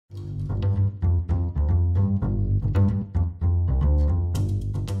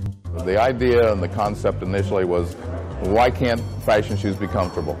The idea and the concept initially was, why can't fashion shoes be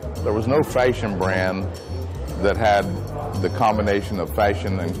comfortable? There was no fashion brand that had the combination of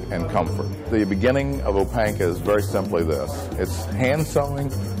fashion and comfort. The beginning of Opanka is very simply this. It's hand sewing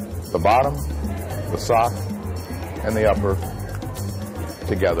the bottom, the sock, and the upper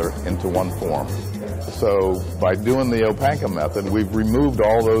together into one form. So by doing the Opanka method, we've removed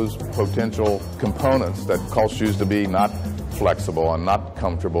all those potential components that cause shoes to be not flexible and not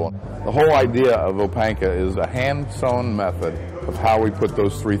comfortable. The whole idea of Opanka is a hand-sewn method of how we put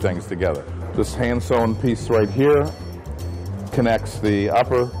those three things together. This hand-sewn piece right here connects the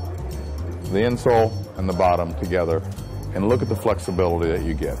upper, the insole, and the bottom together. And look at the flexibility that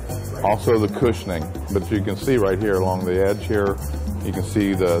you get. Also the cushioning, but you can see right here along the edge here, you can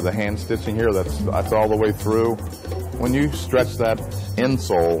see the hand stitching here, that's all the way through. When you stretch that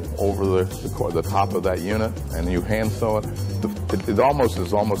insole over the top of that unit and you hand sew it, it is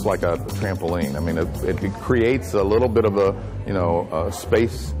almost like a trampoline. I mean, it creates a little bit of a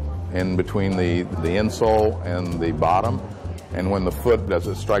space in between the insole and the bottom, and when the foot, as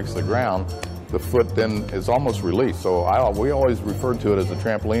it strikes the ground, the foot then is almost released. So we always refer to it as a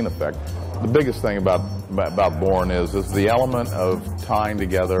trampoline effect. The biggest thing about Born is the element of tying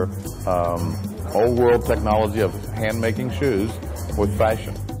together old world technology of hand making shoes with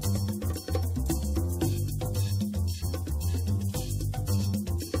fashion.